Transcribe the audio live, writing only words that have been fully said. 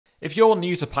If you're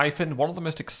new to Python, one of the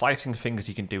most exciting things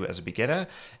you can do as a beginner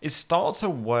is start to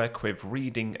work with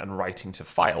reading and writing to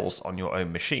files on your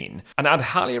own machine. And I'd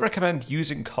highly recommend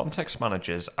using context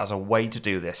managers as a way to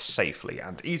do this safely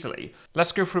and easily.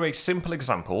 Let's go through a simple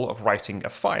example of writing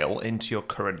a file into your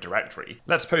current directory.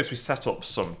 Let's suppose we set up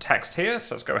some text here,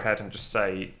 so let's go ahead and just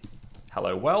say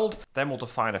hello world, then we'll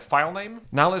define a file name.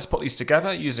 Now let's put these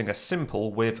together using a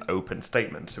simple with open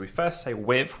statement. So we first say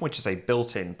with, which is a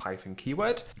built-in Python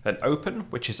keyword, then open,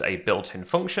 which is a built-in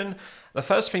function. The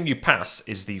first thing you pass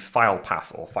is the file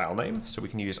path or file name, so we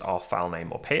can use our file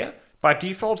name up here. By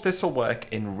default, this will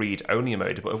work in read-only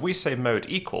mode, but if we say mode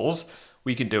equals,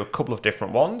 we can do a couple of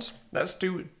different ones. Let's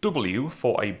do W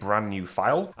for a brand new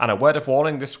file, and a word of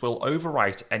warning, this will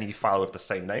overwrite any file with the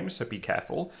same name, so be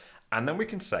careful. And then we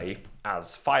can say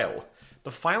as file.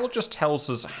 The file just tells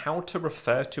us how to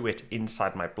refer to it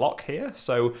inside my block here.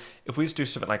 So if we just do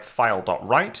something like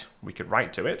file.write, we could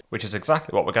write to it, which is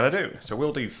exactly what we're going to do. So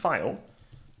we'll do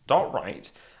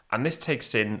file.write, and this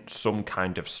takes in some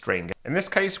kind of string. In this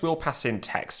case, we'll pass in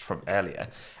text from earlier.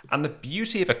 And the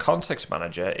beauty of a context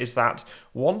manager is that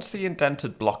once the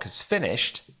indented block is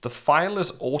finished, the file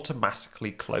is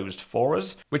automatically closed for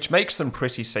us, which makes them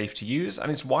pretty safe to use,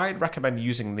 and it's why I'd recommend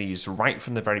using these right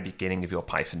from the very beginning of your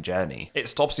Python journey. It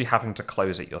stops you having to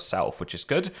close it yourself, which is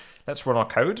good. Let's run our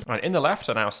code. And in the left,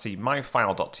 I now see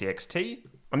myfile.txt.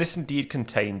 And this indeed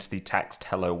contains the text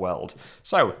hello world.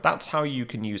 So that's how you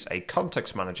can use a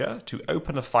context manager to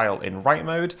open a file in write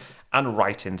mode and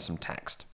write in some text.